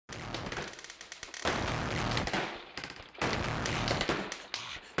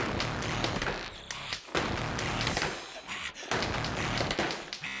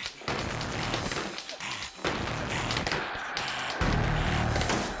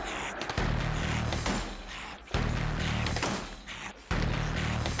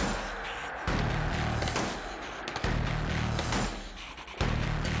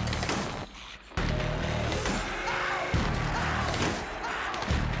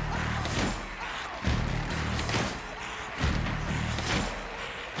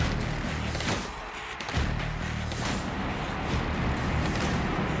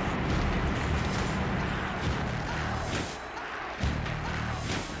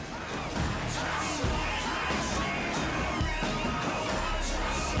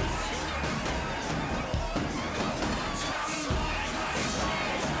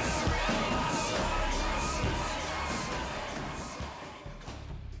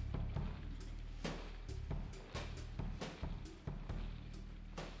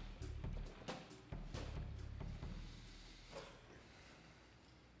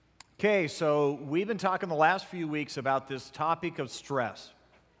Okay, so we've been talking the last few weeks about this topic of stress.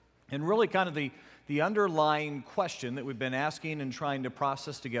 And really kind of the underlying question that we've been asking and trying to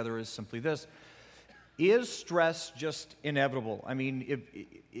process together is simply this. Is stress just inevitable? I mean,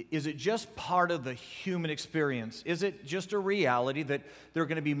 is it just part of the human experience? Is it just a reality that there are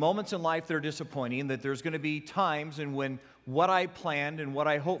going to be moments in life that are disappointing, that there's going to be times in when what I planned and what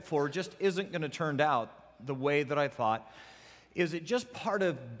I hoped for just isn't going to turn out the way that I thought? Is it just part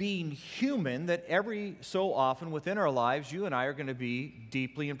of being human that every so often within our lives, you and I are going to be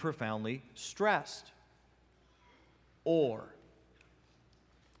deeply and profoundly stressed? Or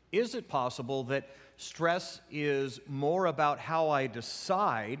is it possible that stress is more about how I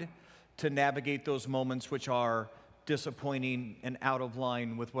decide to navigate those moments which are disappointing and out of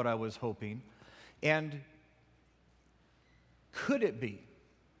line with what I was hoping? And could it be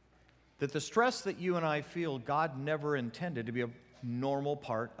that the stress that you and I feel, God never intended to be a normal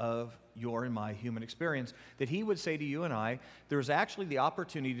part of your and my human experience? That He would say to you and I, there's actually the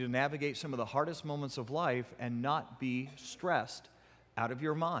opportunity to navigate some of the hardest moments of life and not be stressed out of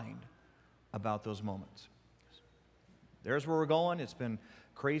your mind about those moments. There's where we're going. It's been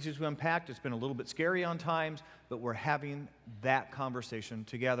crazy to unpack. It's been a little bit scary on times, but we're having that conversation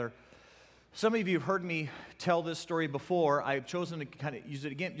together. Some of you have heard me tell this story before. I've chosen to kind of use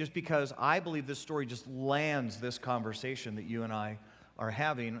it again just because I believe this story just lands this conversation that you and I are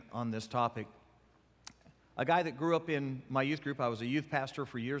having on this topic. A guy that grew up in my youth group, I was a youth pastor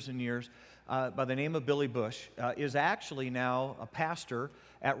for years and years, by the name of Billy Bush, is actually now a pastor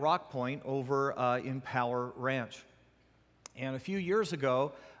at Rock Point over in Power Ranch. And a few years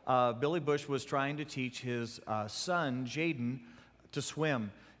ago, Billy Bush was trying to teach his son, Jaden, to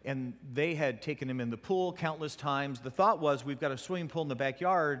swim. And they had taken him in the pool countless times. The thought was, we've got a swimming pool in the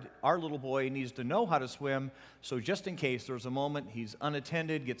backyard. Our little boy needs to know how to swim. So just in case there's a moment he's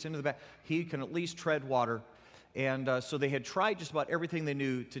unattended, gets into the back, he can at least tread water. And so they had tried just about everything they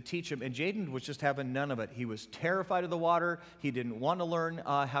knew to teach him. And Jaden was just having none of it. He was terrified of the water. He didn't want to learn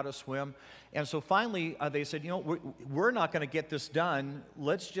how to swim. And so finally they said, we're not going to get this done.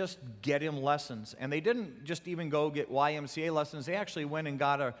 Let's just get him lessons. And they didn't just even go get YMCA lessons. They actually went and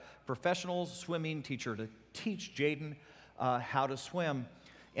got a professional swimming teacher to teach Jaden how to swim.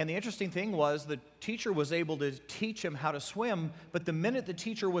 And the interesting thing was the teacher was able to teach him how to swim, but the minute the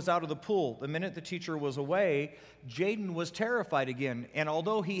teacher was out of the pool, the minute the teacher was away, Jaden was terrified again. And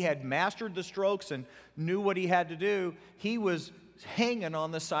although he had mastered the strokes and knew what he had to do, he was hanging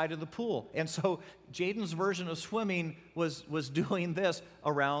on the side of the pool. And so Jaden's version of swimming was doing this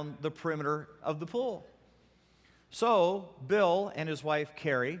around the perimeter of the pool. So Bill and his wife,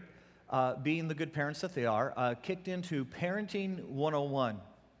 Carrie, being the good parents that they are, kicked into Parenting 101.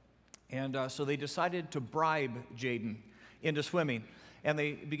 And so they decided to bribe Jaden into swimming. And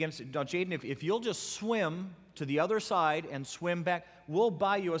they began to say, now, Jaden, if you'll just swim to the other side and swim back, we'll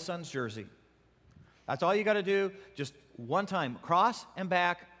buy you a Suns jersey. That's all you got to do, just one time, cross and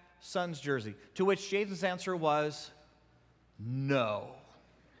back, Suns jersey. To which Jaden's answer was, no.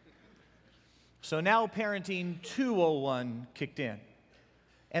 So now Parenting 201 kicked in.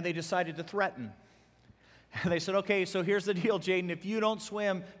 And they decided to threaten. And they said, okay, so here's the deal, Jaden. If you don't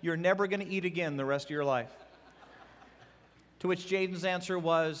swim, you're never going to eat again the rest of your life. To which Jaden's answer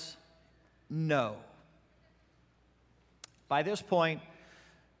was, no. By this point,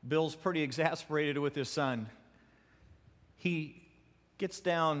 Bill's pretty exasperated with his son. He gets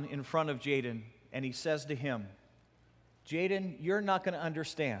down in front of Jaden and he says to him, Jaden, you're not going to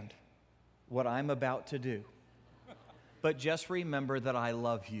understand what I'm about to do. But just remember that I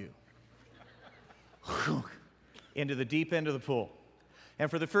love you. Into the deep end of the pool.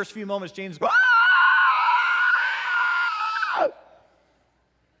 And for the first few moments, Jaden's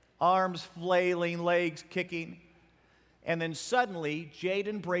arms flailing, legs kicking. And then suddenly,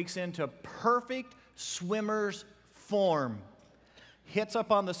 Jaden breaks into perfect swimmer's form. Hits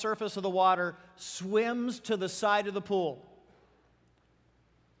up on the surface of the water, swims to the side of the pool.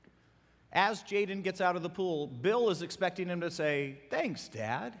 As Jaden gets out of the pool, Bill is expecting him to say, thanks,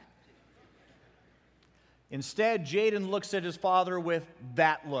 Dad. Instead, Jaden looks at his father with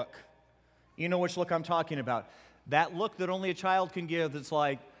that look. You know which look I'm talking about. That look that only a child can give that's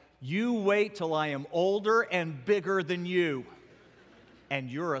like, you wait till I am older and bigger than you, and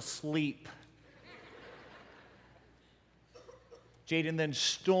you're asleep. Jaden then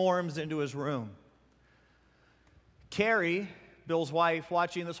storms into his room. Carrie, Bill's wife,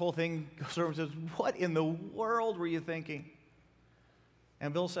 watching this whole thing, goes over and says, what in the world were you thinking?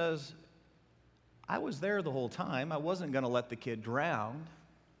 And Bill says, I was there the whole time. I wasn't going to let the kid drown.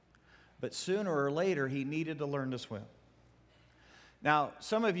 But sooner or later, he needed to learn to swim. Now,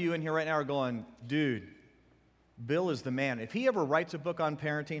 some of you in here right now are going, dude, Bill is the man. If he ever writes a book on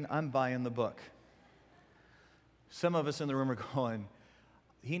parenting, I'm buying the book. Some of us in the room are going,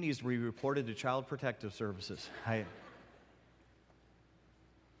 he needs to be reported to Child Protective Services.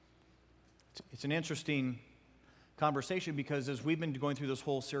 It's an interesting conversation because as we've been going through this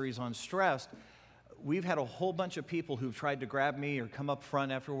whole series on stress, we've had a whole bunch of people who've tried to grab me or come up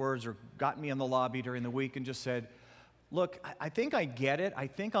front afterwards or got me in the lobby during the week and just said, look, I think I get it. I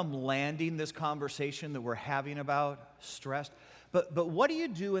think I'm landing this conversation that we're having about stress. But what do you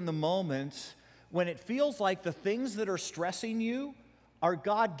do in the moments when it feels like the things that are stressing you are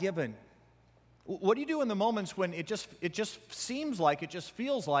God-given? What do you do in the moments when it just seems like, it just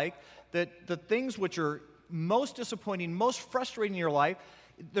feels like that the things which are most disappointing, most frustrating in your life,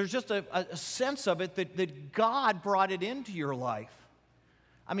 there's just a sense of it that God brought it into your life?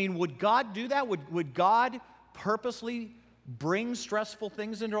 I mean, would God do that? Would God purposely bring stressful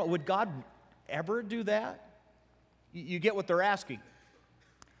things into our life? Would God ever do that? You get what they're asking.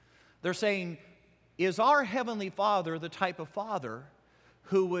 They're saying, is our Heavenly Father the type of father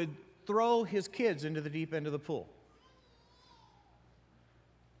who would throw his kids into the deep end of the pool?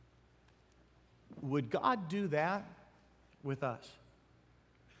 Would God do that with us?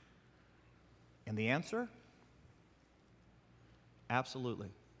 And the answer? Absolutely.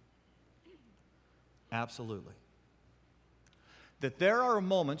 Absolutely. That there are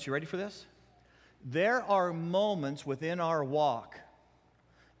moments, you ready for this? There are moments within our walk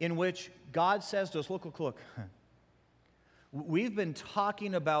in which God says to us, look, we've been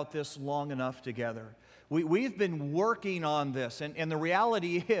talking about this long enough together. We've been working on this, and the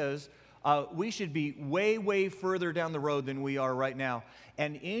reality is we should be way, way further down the road than we are right now.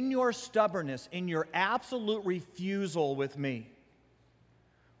 And in your stubbornness, in your absolute refusal with me,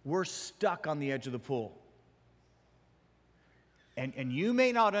 we're stuck on the edge of the pool. And you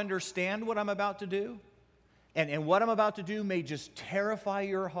may not understand what I'm about to do, and what I'm about to do may just terrify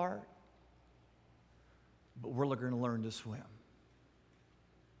your heart, but we're going to learn to swim.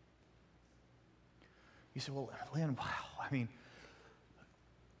 You say, well, Lynn, wow, I mean,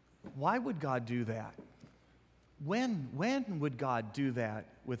 why would God do that? When would God do that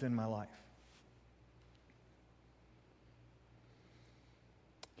within my life?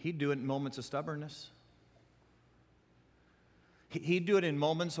 He'd do it in moments of stubbornness. He'd do it in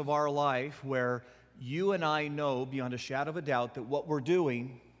moments of our life where you and I know beyond a shadow of a doubt that what we're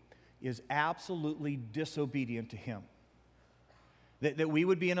doing is absolutely disobedient to Him. That we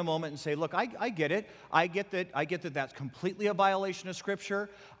would be in a moment and say, look, I get it. I get that that's completely a violation of Scripture.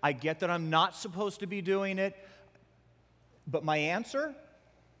 I get that I'm not supposed to be doing it. But my answer?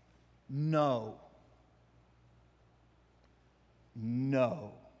 No.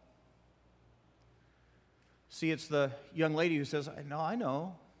 No. See, it's the young lady who says, no, I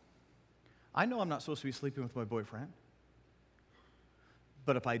know. I know I'm not supposed to be sleeping with my boyfriend.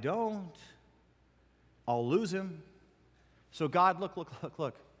 But if I don't, I'll lose him. So God,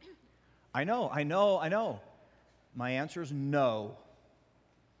 look. I know. My answer is no.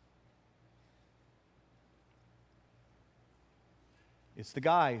 It's the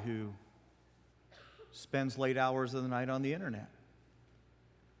guy who spends late hours of the night on the internet.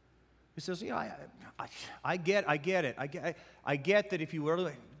 He says, I get it. I get that if you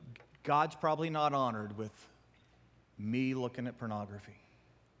were, God's probably not honored with me looking at pornography.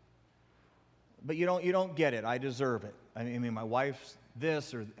 But you don't get it. I deserve it. I mean, my wife's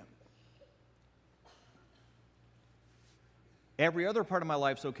this or every other part of my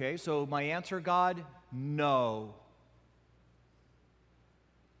life's okay. So my answer, God, no.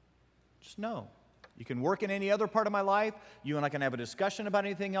 Just no. You can work in any other part of my life. You and I can have a discussion about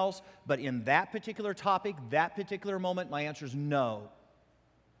anything else. But in that particular topic, that particular moment, my answer is no.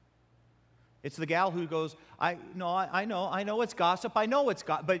 It's the gal who goes, I know it's gossip. I know it's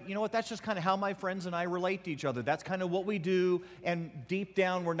gossip. But you know what? That's just kind of how my friends and I relate to each other. That's kind of what we do. And deep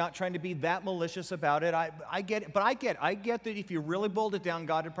down, we're not trying to be that malicious about it. I get it. But I get that if you really boiled it down,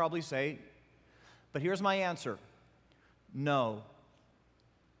 God would probably say, but here's my answer. No.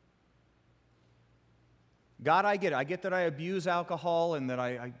 God, I get it. I get that I abuse alcohol and that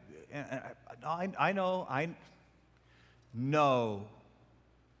I know. No.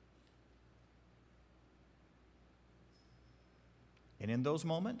 And in those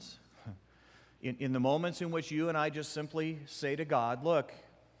moments, in the moments in which you and I just simply say to God, look,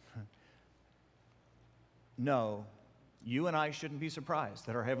 no, you and I shouldn't be surprised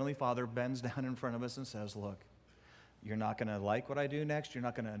that our Heavenly Father bends down in front of us and says, look, you're not going to like what I do next. You're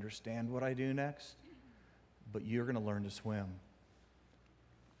not going to understand what I do next. But you're going to learn to swim.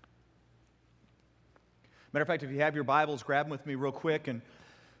 Matter of fact, if you have your Bibles, grab them with me real quick and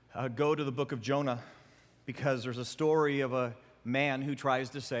go to the book of Jonah, because there's a story of a man who tries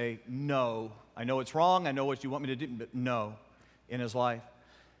to say no. I know it's wrong, I know what you want me to do, but no in his life.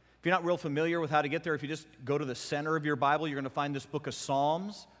 If you're not real familiar with how to get there, if you just go to the center of your Bible, you're going to find this book of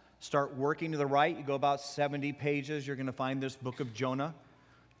Psalms. Start working to the right. You go about 70 pages, you're going to find this book of Jonah.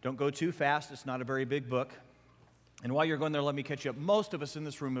 Don't go too fast. It's not a very big book. And while you're going there, let me catch you up. Most of us in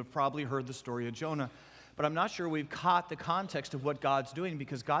this room have probably heard the story of Jonah, but I'm not sure we've caught the context of what God's doing,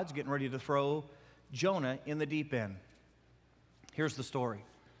 because God's getting ready to throw Jonah in the deep end. Here's the story.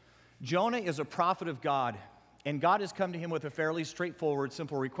 Jonah is a prophet of God, and God has come to him with a fairly straightforward,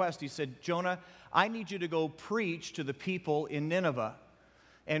 simple request. He said, Jonah, I need you to go preach to the people in Nineveh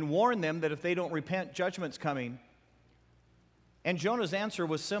and warn them that if they don't repent, judgment's coming. And Jonah's answer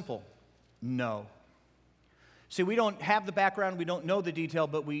was simple: no. See, we don't have the background, we don't know the detail,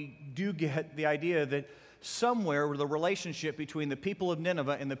 but we do get the idea that somewhere the relationship between the people of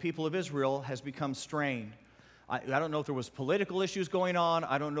Nineveh and the people of Israel has become strained. I don't know if there was political issues going on.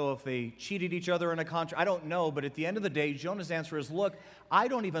 I don't know if they cheated each other in a contract. I don't know, but at the end of the day, Jonah's answer is, look, I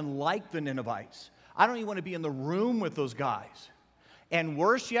don't even like the Ninevites. I don't even want to be in the room with those guys. And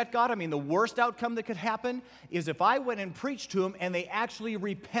worse yet, God, the worst outcome that could happen is if I went and preached to them and they actually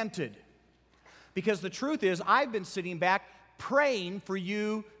repented. Because the truth is, I've been sitting back praying for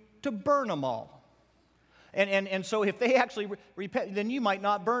you to burn them all. And so if they actually repent, then you might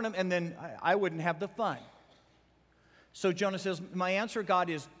not burn them, and then I wouldn't have the fun. So Jonah says, my answer, God,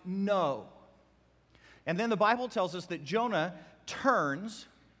 is no. And then the Bible tells us that Jonah turns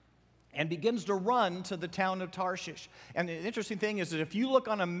and begins to run to the town of Tarshish. And the interesting thing is that if you look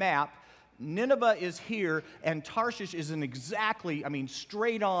on a map, Nineveh is here, and Tarshish is in exactly,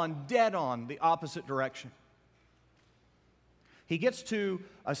 straight on, dead on, the opposite direction. He gets to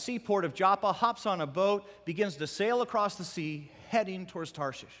a seaport of Joppa, hops on a boat, begins to sail across the sea, heading towards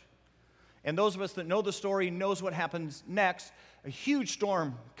Tarshish. And those of us that know the story knows what happens next. A huge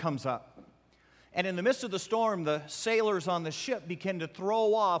storm comes up. And in the midst of the storm, the sailors on the ship begin to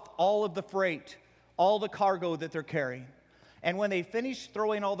throw off all of the freight, all the cargo that they're carrying. And when they finish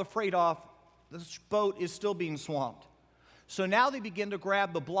throwing all the freight off, the boat is still being swamped. So now they begin to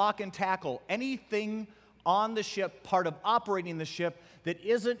grab the block and tackle, anything on the ship, part of operating the ship, that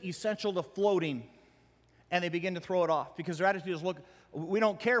isn't essential to floating, and they begin to throw it off, because their attitude is, look, we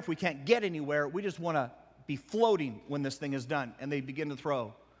don't care if we can't get anywhere, we just want to be floating when this thing is done, and they begin to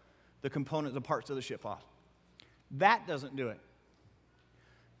throw the parts of the ship off. That doesn't do it.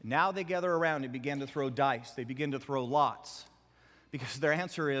 Now they gather around and begin to throw dice, they begin to throw lots, because their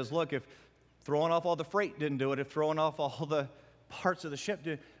answer is, look, if throwing off all the freight didn't do it, if throwing off all the parts of the ship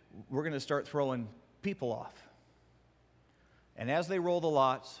did, we're going to start throwing people off. And as they roll the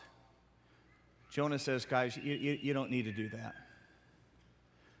lots, Jonah says, guys, you don't need to do that.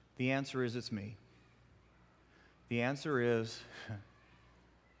 The answer is, it's me. The answer is,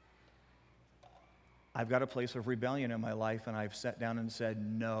 I've got a place of rebellion in my life, and I've sat down and said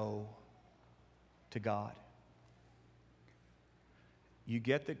no to God. You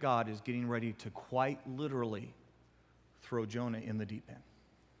get that God is getting ready to quite literally throw Jonah in the deep end.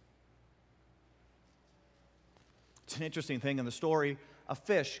 It's an interesting thing in the story. A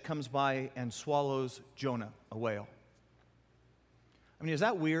fish comes by and swallows Jonah, a whale. Is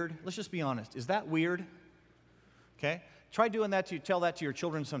that weird? Let's just be honest. Is that weird? Okay? Try doing that tell that to your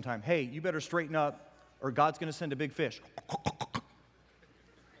children sometime. Hey, you better straighten up, or God's going to send a big fish.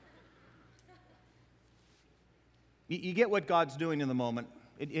 You get what God's doing in the moment.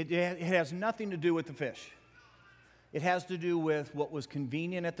 It has nothing to do with the fish. It has to do with what was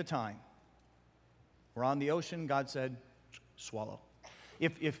convenient at the time. We're on the ocean, God said, swallow.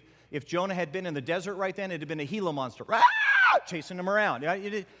 If Jonah had been in the desert right then, it'd have been a Gila monster, chasing him around.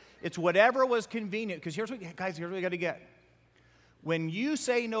 It's whatever was convenient, because here's what we got to get. When you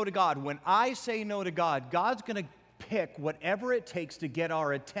say no to God, when I say no to God, God's going to pick whatever it takes to get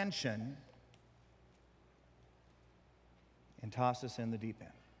our attention and toss us in the deep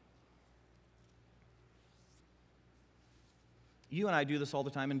end. You and I do this all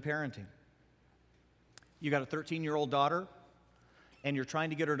the time in parenting. You got a 13-year-old daughter, and you're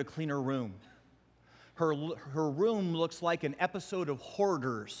trying to get her to clean her room. Her room looks like an episode of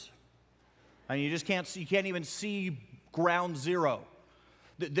Hoarders. You can't even see ground zero.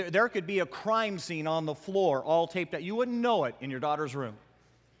 There could be a crime scene on the floor, all taped out. You wouldn't know it in your daughter's room.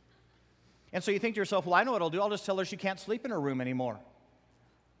 And so you think to yourself, well, I know what I'll do. I'll just tell her she can't sleep in her room anymore.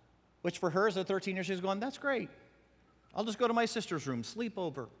 Which for her as a 13-year-old, she's going, that's great. I'll just go to my sister's room, sleep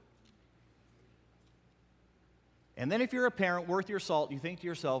over. And then if you're a parent worth your salt, you think to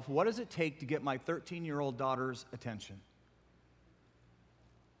yourself, what does it take to get my 13-year-old daughter's attention?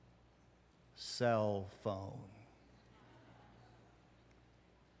 Cell phone.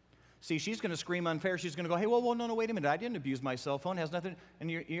 See, she's going to scream unfair. She's going to go, hey, well, no, wait a minute. I didn't abuse my cell phone. It has nothing. And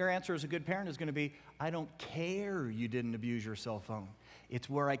your answer as a good parent is going to be, I don't care you didn't abuse your cell phone. It's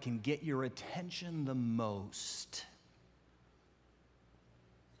where I can get your attention the most.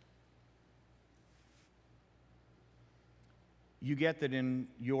 You get that in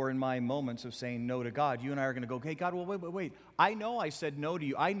your and my moments of saying no to God, you and I are going to go, hey, God, well, wait. I know I said no to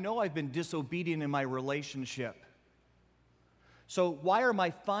you. I know I've been disobedient in my relationship. So why are my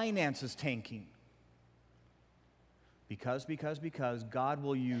finances tanking? Because God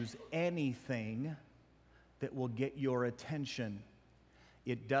will use anything that will get your attention.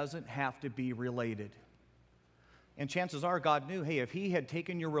 It doesn't have to be related. And chances are God knew, hey, if he had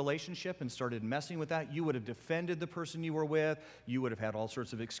taken your relationship and started messing with that, you would have defended the person you were with. You would have had all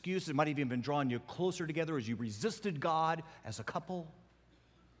sorts of excuses. It might have even been drawing you closer together as you resisted God as a couple.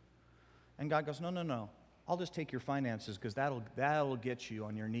 And God goes, no. I'll just take your finances because that'll get you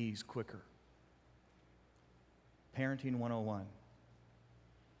on your knees quicker. Parenting 101.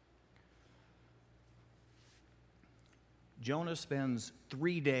 Jonah spends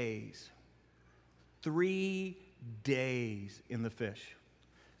 3 days in the fish.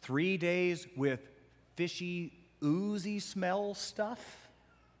 3 days with fishy, oozy smell stuff.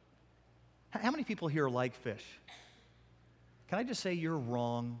 How many people here like fish? Can I just say you're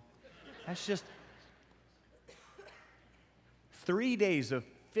wrong? That's just 3 days of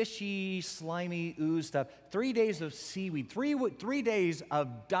fishy, slimy ooze stuff. 3 days of seaweed. 3 days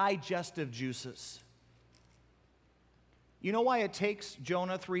of digestive juices. You know why it takes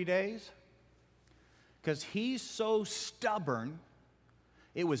Jonah 3 days? Because he's so stubborn.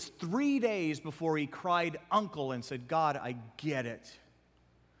 It was 3 days before he cried uncle and said, God, I get it.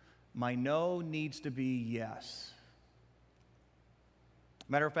 My no needs to be yes.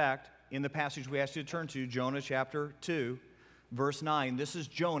 Matter of fact, in the passage we asked you to turn to, Jonah chapter 2, verse 9, this is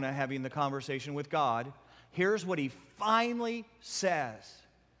Jonah having the conversation with God. Here's what he finally says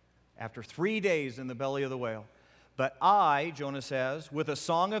after 3 days in the belly of the whale. But I, Jonah says, with a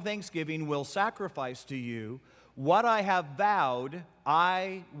song of thanksgiving will sacrifice to you. What I have vowed,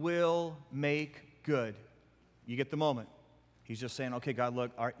 I will make good. You get the moment. He's just saying, okay, God,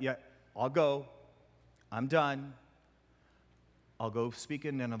 look, all right, yeah, I'll go. I'm done. I'll go speak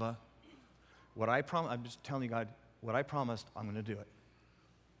in Nineveh. I'm just telling you, God, what I promised, I'm going to do it.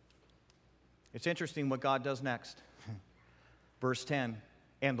 It's interesting what God does next. Verse 10,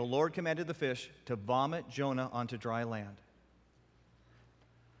 and the Lord commanded the fish to vomit Jonah onto dry land.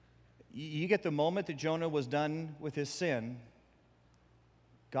 You get the moment that Jonah was done with his sin,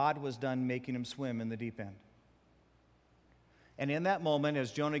 God was done making him swim in the deep end. And in that moment,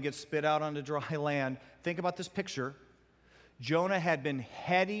 as Jonah gets spit out onto dry land, think about this picture. Jonah had been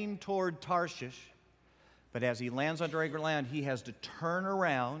heading toward Tarshish, but as he lands on dry land, he has to turn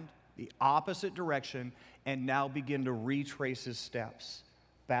around the opposite direction and now begin to retrace his steps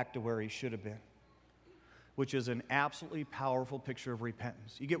back to where he should have been, which is an absolutely powerful picture of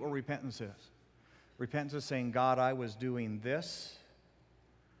repentance. You get what repentance is. Repentance is saying, God, I was doing this,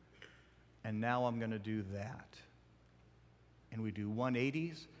 and now I'm going to do that. And we do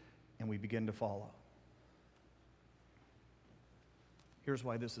 180s, and we begin to follow. Here's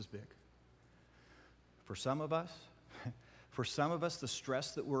why this is big. For some of us, the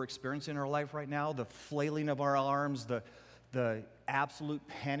stress that we're experiencing in our life right now, the flailing of our arms, the absolute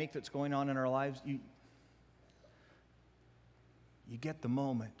panic that's going on in our lives, you get the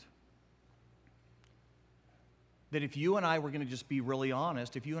moment. That if you and I were going to just be really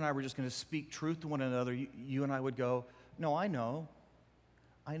honest, if you and I were just going to speak truth to one another, you and I would go, no, I know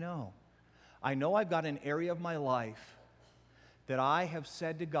I've got an area of my life that I have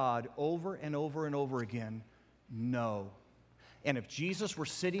said to God over and over and over again, no. And if Jesus were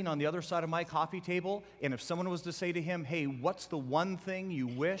sitting on the other side of my coffee table, and if someone was to say to him, hey, what's the one thing you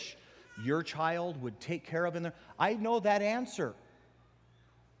wish your child would take care of in there? I know that answer.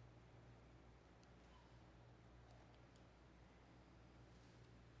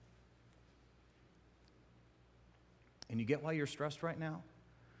 And you get why you're stressed right now?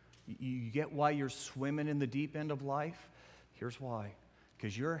 You get why you're swimming in the deep end of life? Here's why.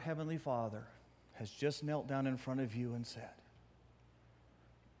 Because your Heavenly Father has just knelt down in front of you and said,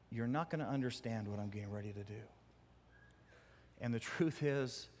 you're not going to understand what I'm getting ready to do. And the truth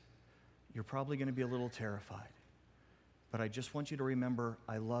is, you're probably going to be a little terrified. But I just want you to remember,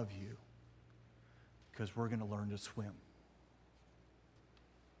 I love you, because we're going to learn to swim.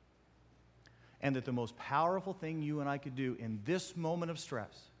 And that the most powerful thing you and I could do in this moment of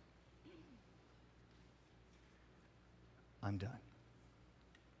stress, I'm done.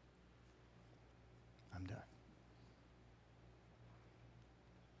 I'm done.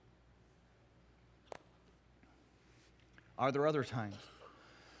 Are there other times?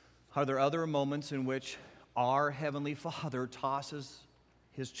 Are there other moments in which our Heavenly Father tosses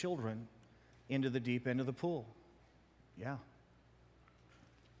His children into the deep end of the pool? Yeah.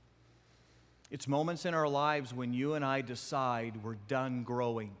 It's moments in our lives when you and I decide we're done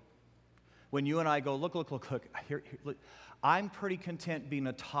growing. When you and I go, look, here, look. I'm pretty content being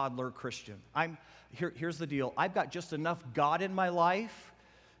a toddler Christian. Here's the deal. I've got just enough God in my life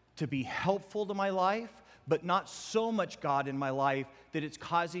to be helpful to my life, but not so much God in my life that it's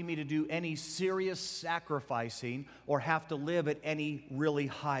causing me to do any serious sacrificing or have to live at any really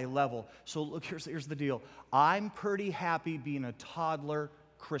high level. So look, here's the deal. I'm pretty happy being a toddler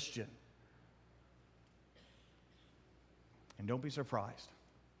Christian. And don't be surprised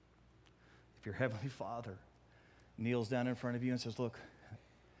if your Heavenly Father kneels down in front of you and says, look,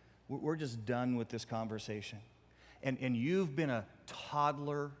 we're just done with this conversation. And you've been a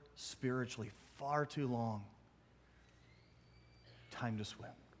toddler spiritually far too long. Time to swim.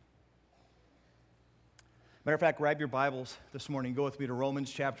 Matter of fact, grab your Bibles this morning. Go with me to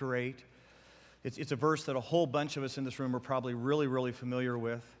Romans chapter 8. It's a verse that a whole bunch of us in this room are probably really, really familiar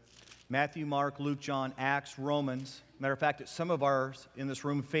with. Matthew, Mark, Luke, John, Acts, Romans. Matter of fact, it's some of ours in this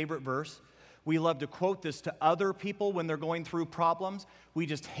room favorite verse. We love to quote this to other people when they're going through problems. We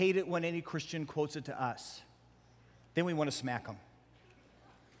just hate it when any Christian quotes it to us. Then we want to smack them.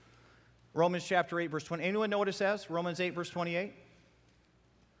 Romans chapter 8, verse 20. Anyone know what it says? Romans 8, verse 28?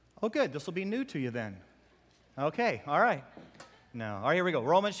 Oh, good. This will be new to you then. Okay, all right. No. All right, here we go.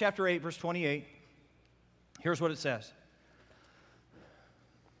 Romans chapter 8, verse 28. Here's what it says.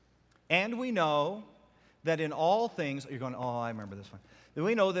 And we know that in all things, you're going, oh, I remember this one. That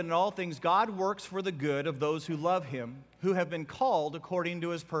we know that in all things God works for the good of those who love Him, who have been called according to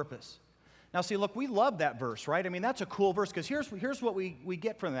His purpose. Now, see, look, we love that verse, right? I mean, that's a cool verse, because here's what we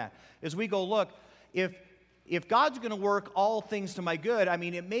get from that, is we go, look, if God's going to work all things to my good, I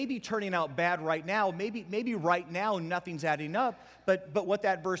mean, it may be turning out bad right now. Maybe right now nothing's adding up, but what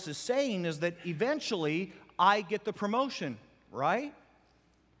that verse is saying is that eventually I get the promotion, right?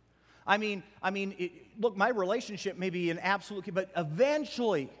 I mean, look, my relationship may be an absolute, but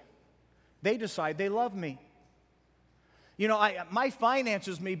eventually they decide they love me. You know, my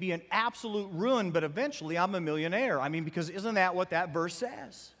finances may be an absolute ruin, but eventually I'm a millionaire. I mean, because isn't that what that verse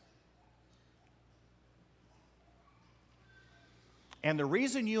says? And the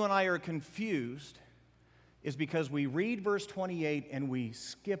reason you and I are confused is because we read verse 28 and we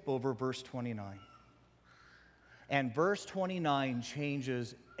skip over verse 29. And verse 29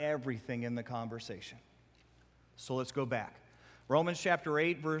 changes everything in the conversation. So let's go back. Romans chapter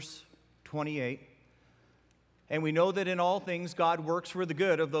 8, verse 28. And we know that in all things God works for the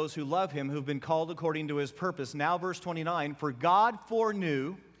good of those who love Him, who've been called according to His purpose. Now verse 29, for God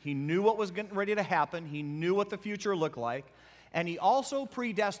foreknew, He knew what was getting ready to happen, He knew what the future looked like, and He also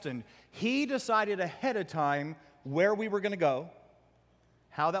predestined. He decided ahead of time where we were going to go,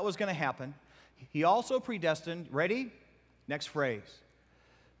 how that was going to happen. He also predestined, ready? Next phrase.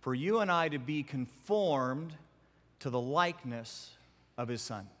 For you and I to be conformed to the likeness of His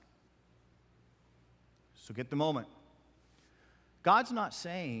Son. So get the moment. God's not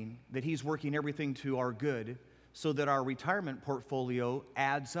saying that He's working everything to our good so that our retirement portfolio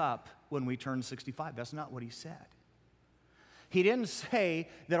adds up when we turn 65. That's not what He said. He didn't say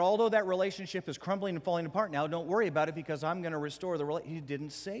that although that relationship is crumbling and falling apart now, don't worry about it because I'm going to restore the relationship. He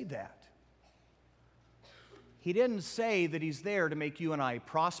didn't say that. He didn't say that He's there to make you and I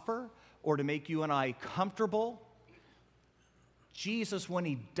prosper or to make you and I comfortable. Jesus, when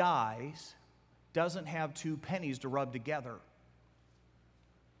He dies, doesn't have two pennies to rub together.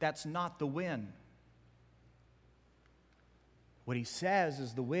 That's not the win. What He says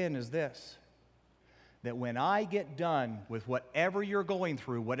is the win is this, that when I get done with whatever you're going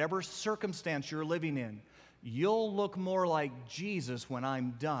through, whatever circumstance you're living in, you'll look more like Jesus when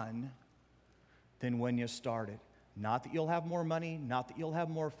I'm done than when you started. Not that you'll have more money, not that you'll have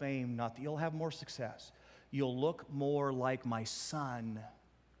more fame, not that you'll have more success. You'll look more like my Son.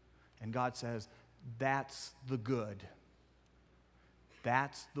 And God says, that's the good.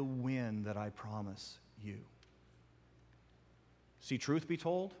 That's the win that I promise you. See, truth be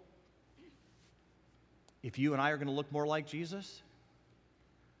told, if you and I are going to look more like Jesus,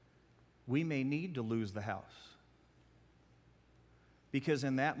 we may need to lose the house. Because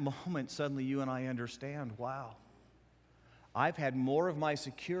in that moment, suddenly you and I understand, wow, I've had more of my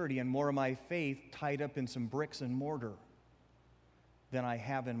security and more of my faith tied up in some bricks and mortar than I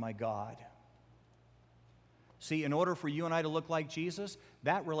have in my God. See, in order for you and I to look like Jesus,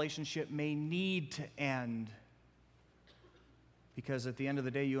 that relationship may need to end. Because at the end of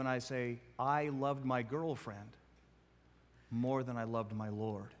the day, you and I say, I loved my girlfriend more than I loved my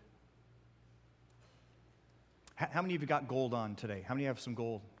Lord. How many of you got gold on today? How many have some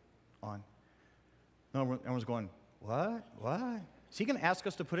gold on? No, everyone's going, what? What? Is he going to ask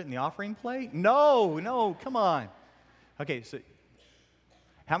us to put it in the offering plate? No, come on. Okay, so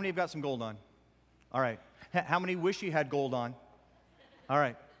how many have got some gold on? All right. How many wish you had gold on? All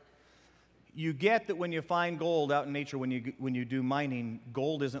right. You get that when you find gold out in nature, when you do mining,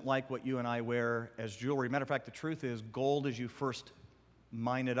 gold isn't like what you and I wear as jewelry. Matter of fact, the truth is, gold as you first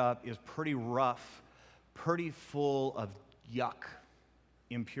mine it up is pretty rough, pretty full of yuck,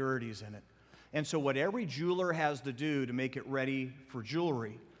 impurities in it. And so what every jeweler has to do to make it ready for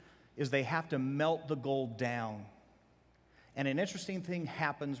jewelry is they have to melt the gold down. And an interesting thing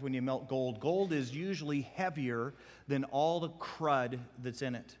happens when you melt gold. Gold is usually heavier than all the crud that's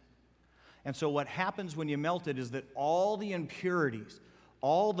in it. And so what happens when you melt it is that all the impurities,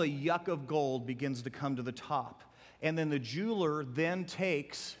 all the yuck of gold begins to come to the top. And then the jeweler then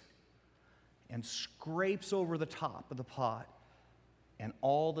takes and scrapes over the top of the pot, and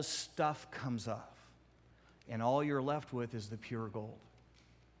all the stuff comes off. And all you're left with is the pure gold.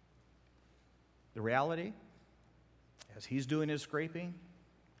 The reality, as he's doing his scraping,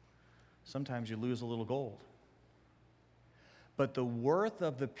 sometimes you lose a little gold. But the worth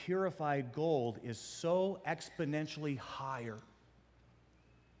of the purified gold is so exponentially higher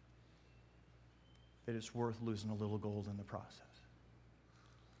that it's worth losing a little gold in the process.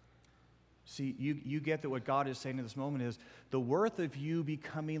 See, you get that what God is saying in this moment is the worth of you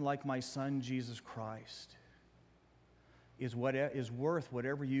becoming like my Son, Jesus Christ, is worth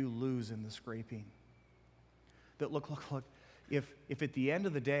whatever you lose in the scraping. That look, if at the end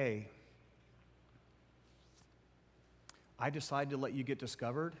of the day, I decide to let you get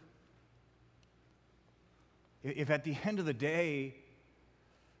discovered, if at the end of the day,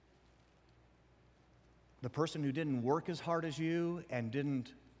 the person who didn't work as hard as you and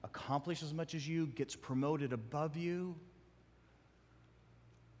didn't accomplish as much as you gets promoted above you,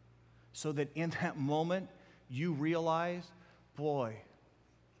 so that in that moment you realize, boy,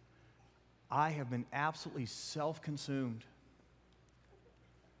 I have been absolutely self-consumed,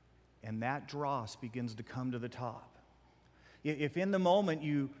 and that dross begins to come to the top. If in the moment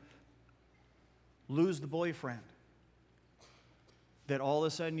you lose the boyfriend, that all of a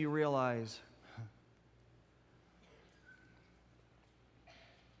sudden you realize,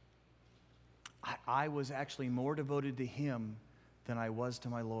 I was actually more devoted to him than I was to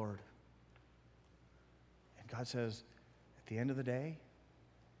my Lord. And God says, at the end of the day,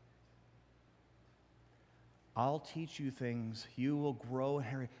 I'll teach you things, you will grow in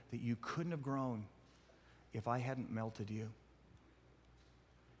area that you couldn't have grown if I hadn't melted you.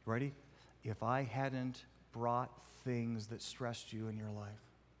 Ready? If I hadn't brought things that stressed you in your life,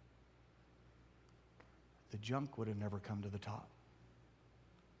 the junk would have never come to the top.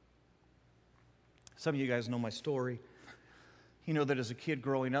 Some of you guys know my story. You know that as a kid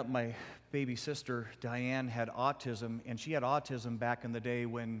growing up, my baby sister, Diane, had autism, and she had autism back in the day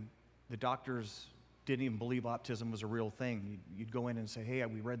when the doctors didn't even believe autism was a real thing. You'd go in and say, hey,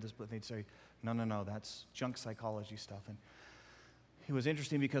 we read this, but they'd say, no, that's junk psychology stuff. And it was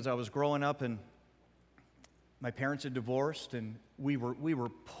interesting because I was growing up and my parents had divorced, and we were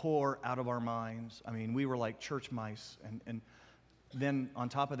poor out of our minds. I mean, we were like church mice. And then on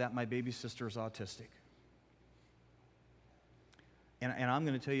top of that, my baby sister is autistic. And I'm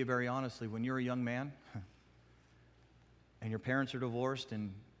going to tell you very honestly, when you're a young man and your parents are divorced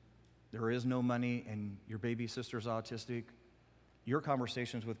and there is no money and your baby sister's autistic, your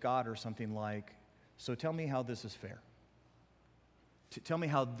conversations with God are something like, so tell me how this is fair. Tell me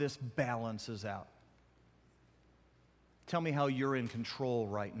how this balances out. Tell me how you're in control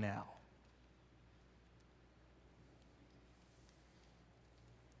right now.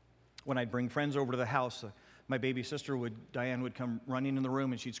 When I'd bring friends over to the house, my baby sister, Diane, would come running in the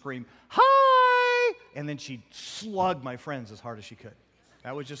room and she'd scream, hi! And then she'd slug my friends as hard as she could.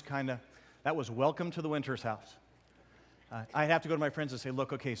 That was just that was welcome to the Winters house. I'd have to go to my friends and say,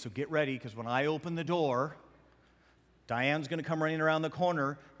 look, okay, so get ready, because when I open the door, Diane's going to come running around the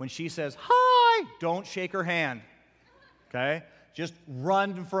corner. When she says, hi, don't shake her hand, okay? Just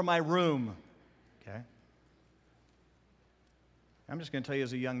run for my room, okay? I'm just going to tell you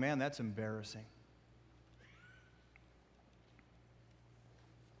as a young man, that's embarrassing.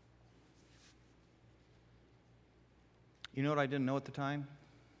 You know what I didn't know at the time?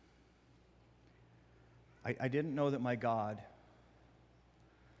 I didn't know that my God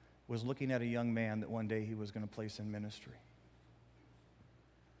was looking at a young man that one day he was going to place in ministry.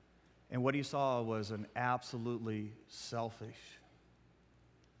 And what he saw was an absolutely selfish,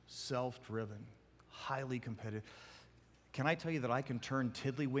 self-driven, highly competitive. Can I tell you that I can turn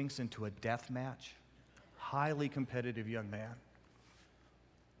tiddlywinks into a death match? Highly competitive young man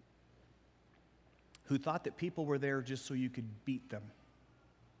who thought that people were there just so you could beat them.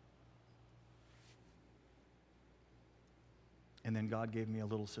 And then God gave me a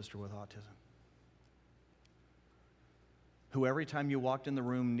little sister with autism, who every time you walked in the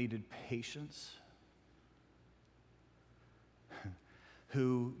room needed patience,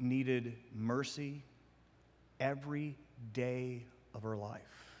 who needed mercy every day of her life.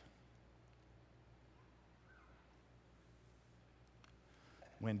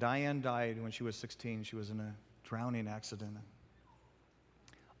 When Diane died when she was 16, she was in a drowning accident.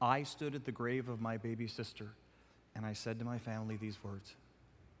 I stood at the grave of my baby sister and I said to my family these words: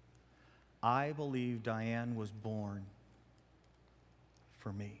 I believe Diane was born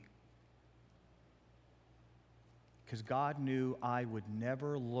for me. Because God knew I would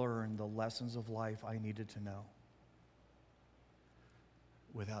never learn the lessons of life I needed to know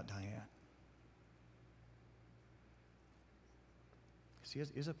without Diane. See,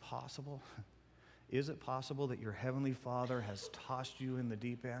 is it possible? Is it possible that your Heavenly Father has tossed you in the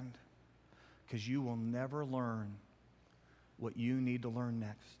deep end? Because you will never learn what you need to learn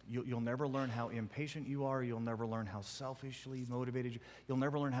next. You'll never learn how impatient you are. You'll never learn how selfishly motivated you'll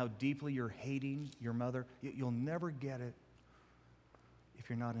never learn how deeply you're hating your mother. You'll never get it if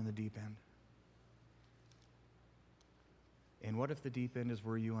you're not in the deep end. And what if the deep end is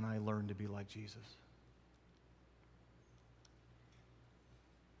where you and I learn to be like Jesus?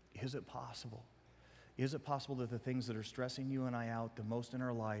 Is it possible? Is it possible that the things that are stressing you and I out the most in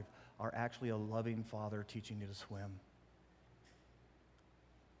our life are actually a loving Father teaching you to swim?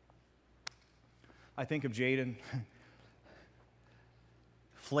 I think of Jaden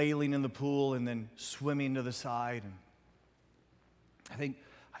flailing in the pool and then swimming to the side. And I think,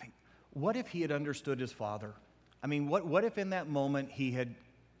 what if he had understood his father? I mean, what if in that moment he had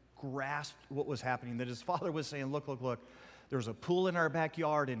grasped what was happening, that his father was saying, look, there's a pool in our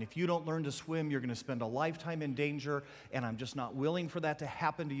backyard, and if you don't learn to swim, you're going to spend a lifetime in danger, and I'm just not willing for that to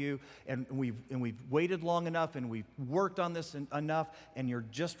happen to you, and we've waited long enough, and we've worked on this enough, and you're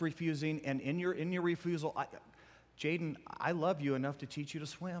just refusing, and in your refusal, Jaden, I love you enough to teach you to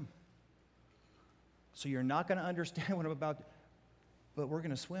swim. So you're not going to understand what I'm about, but we're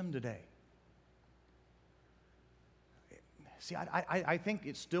going to swim today. See, I think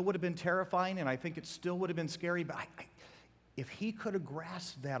it still would have been terrifying, and I think it still would have been scary, but if he could have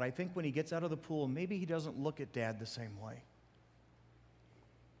grasped that, I think when he gets out of the pool, maybe he doesn't look at Dad the same way.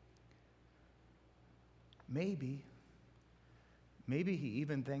 Maybe he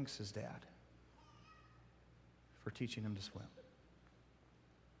even thanks his dad for teaching him to swim.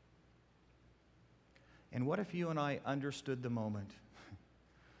 And what if you and I understood the moment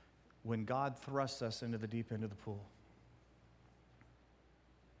when God thrusts us into the deep end of the pool?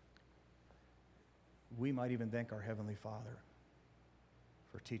 We might even thank our Heavenly Father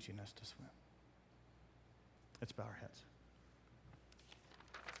for teaching us to swim. Let's bow our heads.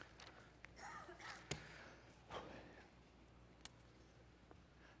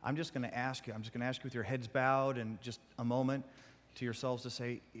 I'm just going to ask you with your heads bowed and just a moment to yourselves to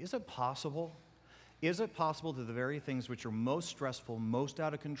say, is it possible? Is it possible that the very things which are most stressful, most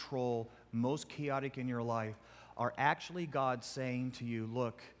out of control, most chaotic in your life are actually God saying to you,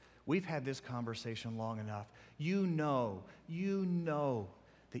 look, we've had this conversation long enough. You know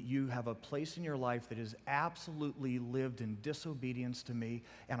that you have a place in your life that is absolutely lived in disobedience to me,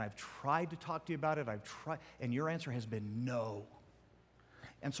 and I've tried to talk to you about it, and your answer has been no.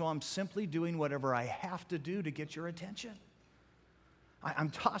 And so I'm simply doing whatever I have to do to get your attention. I'm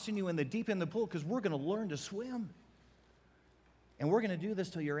tossing you in the deep end of the pool because we're going to learn to swim. And we're going to do this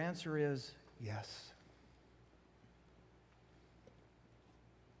till your answer is yes.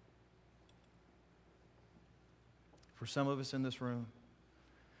 For some of us in this room,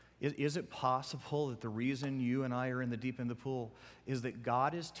 is it possible that the reason you and I are in the deep end of the pool is that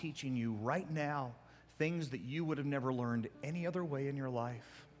God is teaching you right now things that you would have never learned any other way in your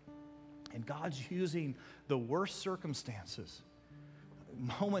life? And God's using the worst circumstances,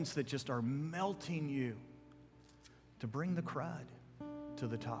 moments that just are melting you, to bring the crud to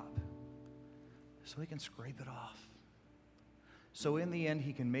the top so He can scrape it off. So in the end,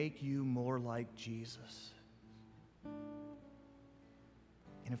 He can make you more like Jesus.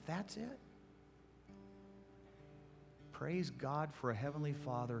 And if that's it, praise God for a Heavenly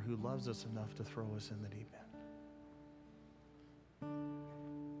Father who loves us enough to throw us in the deep end.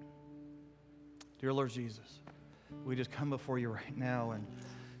 Dear Lord Jesus, we just come before you right now, and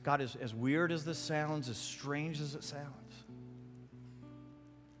God, as weird as this sounds, as strange as it sounds,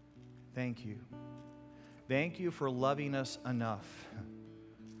 thank you. Thank you for loving us enough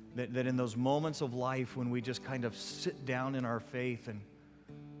that in those moments of life when we just kind of sit down in our faith and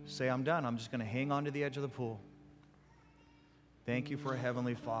say, I'm done, I'm just going to hang on to the edge of the pool. Thank you for a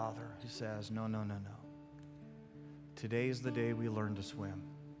Heavenly Father who says, no, no, no, no. Today's the day we learn to swim.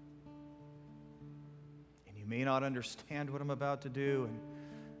 And you may not understand what I'm about to do, and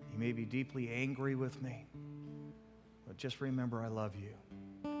you may be deeply angry with me, but just remember I love you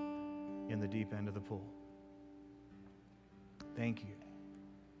in the deep end of the pool. Thank you.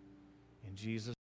 In Jesus'